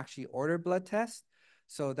pharmacists can actually order blood tests.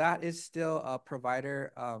 So that is still a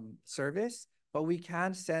provider service, but we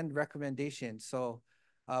can send recommendations. So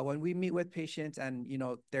when we meet with patients and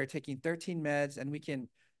they're taking 13 meds and we can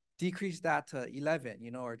decrease that to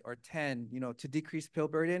 11, or 10, to decrease pill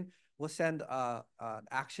burden, we'll send an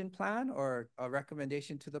action plan or a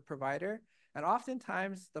recommendation to the provider. And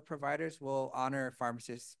oftentimes the providers will honor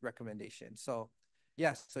pharmacists' recommendations. So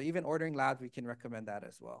yes, so even ordering labs, we can recommend that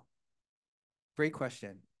as well. Great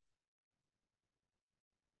question.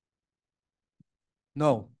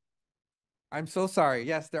 No, I'm so sorry.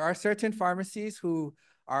 Yes, there are certain pharmacies who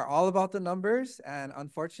are all about the numbers. And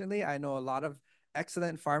unfortunately, I know a lot of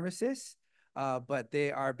excellent pharmacists, but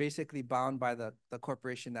they are basically bound by the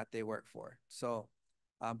corporation that they work for. So,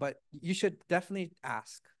 but you should definitely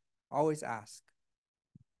ask, always ask.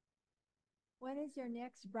 when is your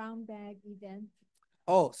next brown bag event?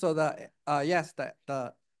 Oh, so yes,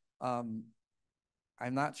 I'm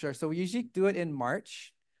not sure. So we usually do it in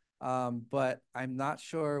March, but I'm not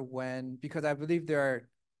sure when, because I believe there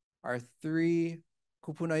are 3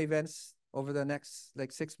 kupuna events over the next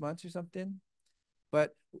like 6 months or something.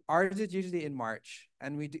 But ours is usually in March,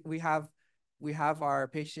 and we have our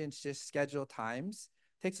patients just schedule times.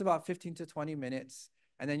 Takes about 15 to 20 minutes,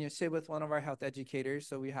 and then you sit with one of our health educators.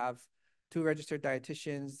 So we have 2 registered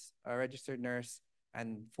dietitians, a registered nurse,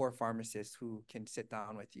 and 4 pharmacists who can sit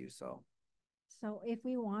down with you. So So if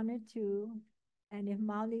we wanted to, and if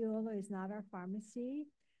Maliola is not our pharmacy,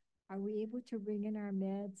 are we able to bring in our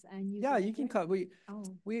meds and use? yeah, you can come. Oh,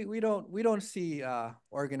 We don't see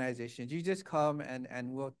organizations. You just come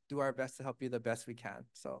and we'll do our best to help you the best we can.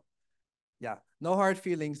 So yeah, no hard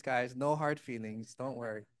feelings, guys. No hard feelings. Don't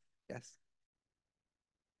worry. Yes.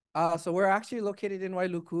 So we're actually located in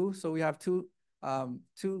Wailuku. So we have two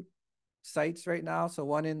sites right now. So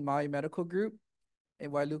one in Maui Medical Group in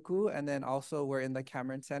Wailuku, and then also we're in the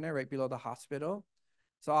Cameron Center right below the hospital.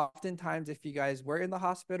 So oftentimes if you guys were in the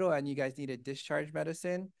hospital and you guys needed discharge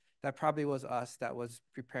medicine, that probably was us that was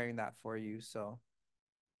preparing that for you. So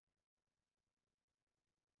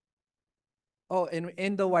oh,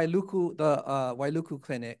 in the Wailuku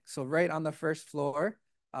clinic. So right on the first floor,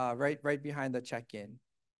 right behind the check-in.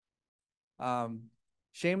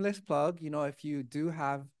 Shameless plug, if you do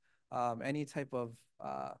have any type of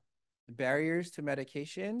barriers to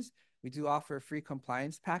medications, we do offer free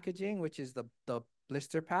compliance packaging, which is the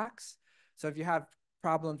blister packs. So if you have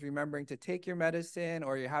problems remembering to take your medicine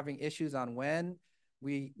or you're having issues on when,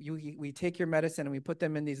 we take your medicine and we put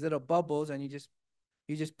them in these little bubbles, and you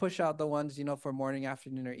just push out the ones, for morning,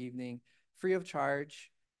 afternoon, or evening, free of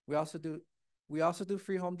charge. We also do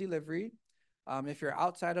free home delivery. If you're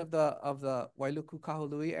outside of the Wailuku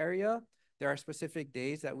Kahului area, there are specific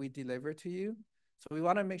days that we deliver to you. So we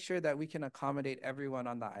want to make sure that we can accommodate everyone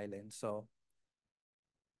on the island. So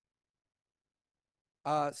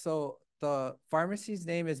the pharmacy's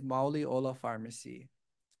name is Mauli Ola Pharmacy.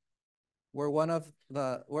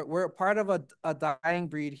 We're part of a dying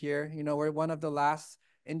breed here. We're one of the last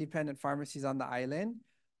independent pharmacies on the island.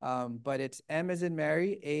 But it's M as in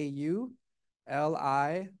Mary,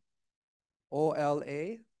 AULIOLA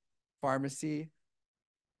Pharmacy.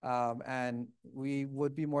 And we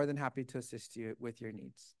would be more than happy to assist you with your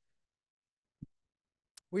needs.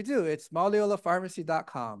 We do. It's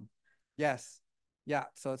mauliolapharmacy.com. Yes. Yeah.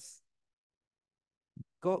 So it's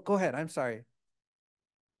go ahead. I'm sorry.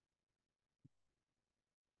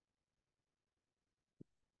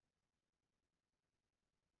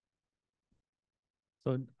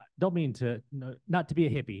 So don't mean to, not to be a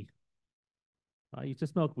hippie. I used to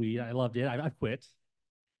smoke weed. I loved it. I quit.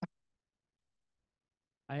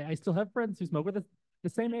 I still have friends who smoke with the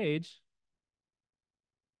same age,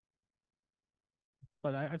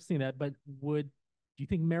 but I've seen that. But do you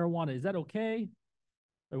think marijuana, is that okay?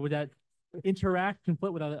 Or would that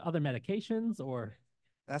conflict with other medications or?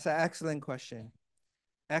 That's an excellent question.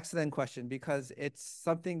 Excellent question, because it's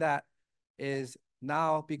something that is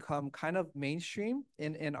now become kind of mainstream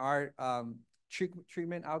in our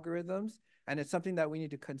treatment algorithms, and it's something that we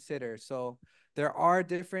need to consider. So there are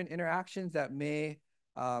different interactions that may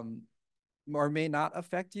or may not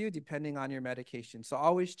affect you depending on your medication. So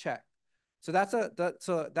always check. So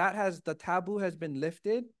the taboo has been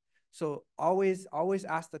lifted. So always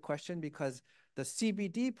ask the question, because the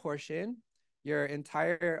CBD portion, your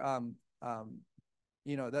entire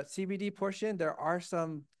that CBD portion, there are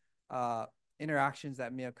some interactions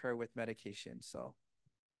that may occur with medication. So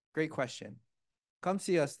great question. Come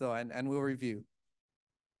see us though, and we'll review.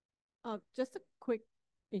 Just a quick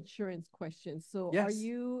insurance question. So Yes. are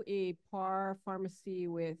you a par pharmacy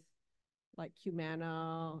with like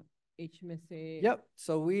Humana, HMSA? Yep.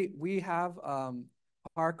 So we have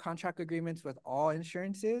our contract agreements with all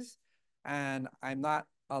insurances, and I'm not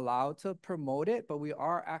allowed to promote it, but we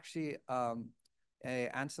are actually a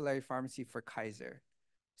ancillary pharmacy for Kaiser.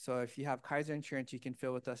 So if you have Kaiser insurance, you can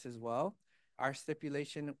fill with us as well. Our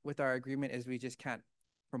stipulation with our agreement is we just can't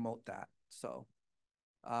promote that. So,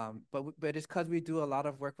 but it's because we do a lot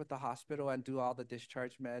of work with the hospital and do all the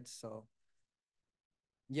discharge meds. So,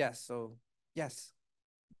 yes. So, yes.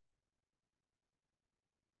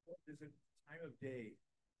 What is a time of day?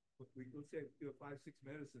 Let's say you have 5, 6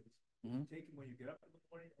 medicines. Mm-hmm. Take them when you get up in the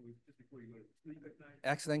morning, or just before you go to sleep at night?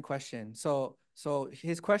 Excellent question. So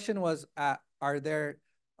his question was, are there,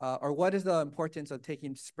 or what is the importance of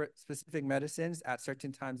taking specific medicines at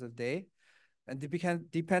certain times of day? And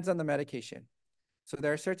it depends on the medication. So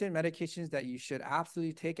there are certain medications that you should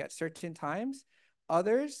absolutely take at certain times.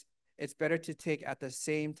 Others, it's better to take at the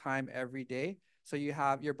same time every day. So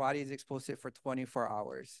your body is exposed to it for 24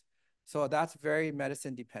 hours. So that's very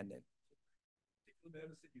medicine dependent. Particular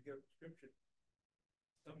medicine, you get a prescription.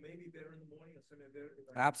 Some may be better in the morning, and some may be better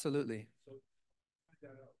at night. Absolutely. So find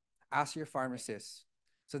that out. Ask your pharmacist.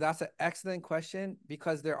 So that's an excellent question,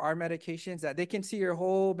 because there are medications that they can see your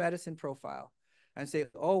whole medicine profile and say,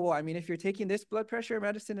 oh, well, I mean, if you're taking this blood pressure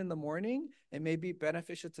medicine in the morning, it may be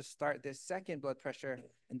beneficial to start this second blood pressure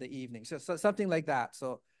in the evening. So something like that.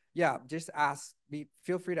 So yeah, just ask.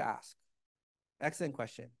 Feel free to ask. Excellent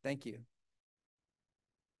question. Thank you.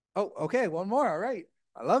 Oh, okay. One more. All right.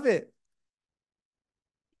 I love it.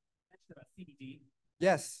 About CBD.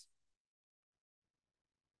 Yes.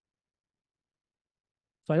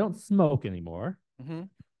 So I don't smoke anymore.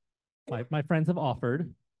 Mm-hmm. My friends have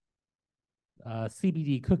offered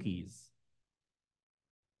CBD cookies,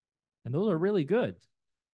 and those are really good.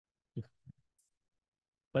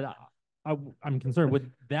 But I'm concerned,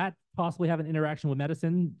 would that possibly have an interaction with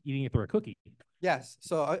medicine, eating it through a cookie? Yes.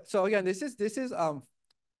 So again, this is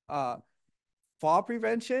fall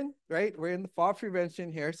prevention, right? We're in the fall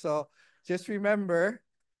prevention here. So just remember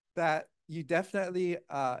that you definitely,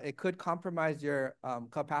 it could compromise your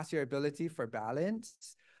capacity or ability for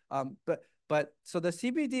balance. But so the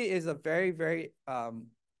CBD is a very, very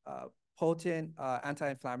potent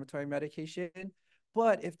anti-inflammatory medication.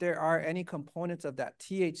 But if there are any components of that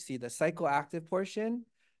THC, the psychoactive portion,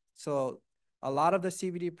 so a lot of the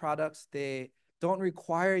CBD products, they don't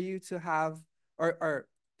require you to have, or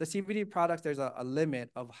the CBD products, there's a limit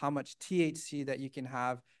of how much THC that you can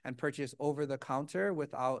have and purchase over the counter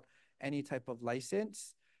without any type of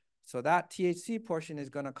license. So that THC portion is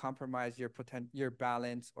going to compromise your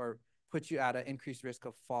balance or put you at an increased risk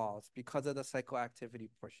of falls because of the psychoactivity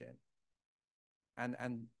portion.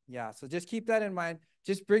 And yeah, so just keep that in mind.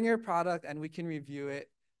 Just bring your product and we can review it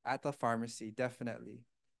at the pharmacy, definitely.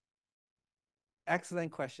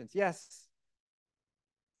 Excellent questions. Yes.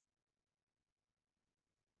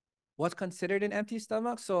 What's considered an empty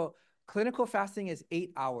stomach? So clinical fasting is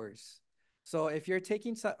 8 hours. So if you're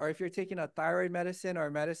taking a thyroid medicine or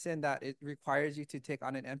a medicine that it requires you to take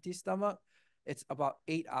on an empty stomach, it's about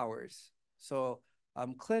 8 hours. So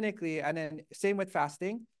clinically, and then same with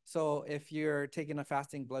fasting. So if you're taking a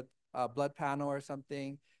fasting blood panel or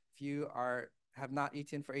something, if you have not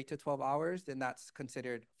eaten for 8 to 12 hours, then that's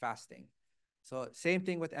considered fasting. So same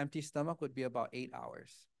thing with empty stomach would be about 8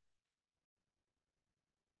 hours.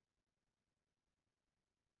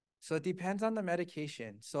 So it depends on the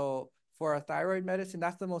medication. So for a thyroid medicine,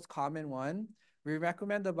 that's the most common one. We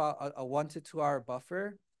recommend about a 1 to 2 hour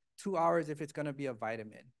buffer, 2 hours if it's going to be a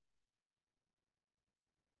vitamin.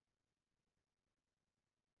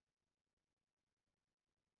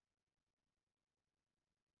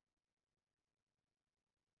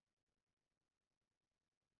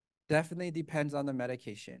 Definitely depends on the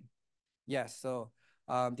medication. Yes, so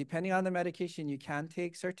depending on the medication, you can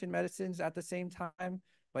take certain medicines at the same time,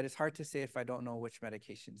 but it's hard to say if I don't know which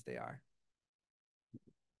medications they are.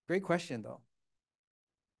 Great question, though.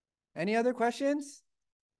 Any other questions?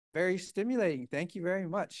 Very stimulating. Thank you very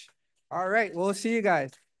much. All right, we'll see you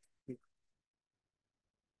guys.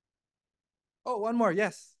 Oh, one more.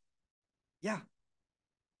 Yes. Yeah.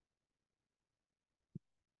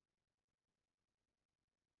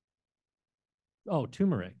 Oh,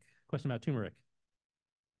 turmeric. Question about turmeric.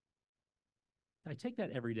 I take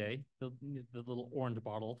that every day, the little orange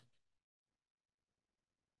bottle.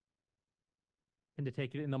 And to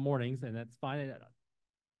take it in the mornings, and that's fine.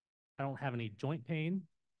 I don't have any joint pain.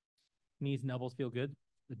 Knees and elbows feel good.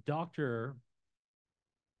 The doctor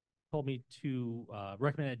told me to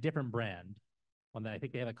recommend a different brand, one that I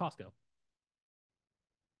think they have at Costco.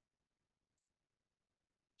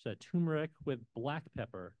 So turmeric with black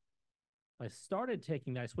pepper. I started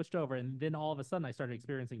taking that, I switched over, and then all of a sudden I started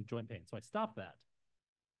experiencing joint pain. So I stopped that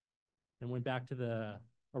and went back to the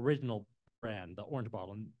original brand, the orange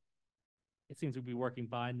bottle, and it seems to be working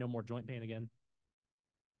fine. No more joint pain again.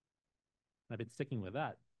 I've been sticking with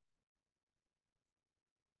that.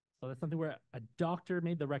 So that's something where a doctor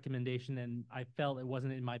made the recommendation, and I felt it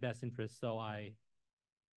wasn't in my best interest, so I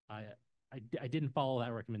didn't follow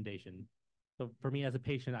that recommendation. So for me as a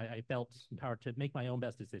patient, I felt empowered to make my own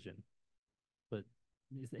best decision. But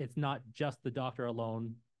it's not just the doctor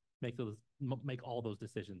alone make all those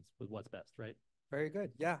decisions with what's best, right? Very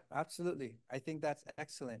good. Yeah, absolutely. I think that's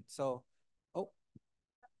excellent. So, oh.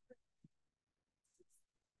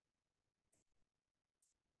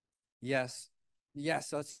 Yes. Yes,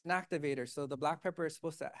 so it's an activator. So the black pepper is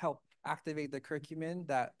supposed to help activate the curcumin,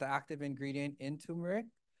 the active ingredient in turmeric.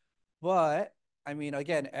 But I mean,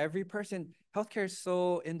 again, every person, healthcare is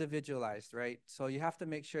so individualized, right? So you have to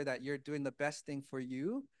make sure that you're doing the best thing for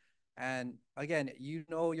you. And again, you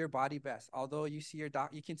know your body best. Although you see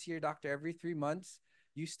you can see your doctor every 3 months,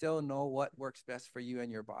 you still know what works best for you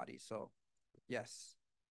and your body. So yes.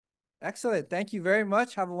 Excellent. Thank you very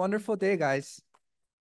much. Have a wonderful day, guys.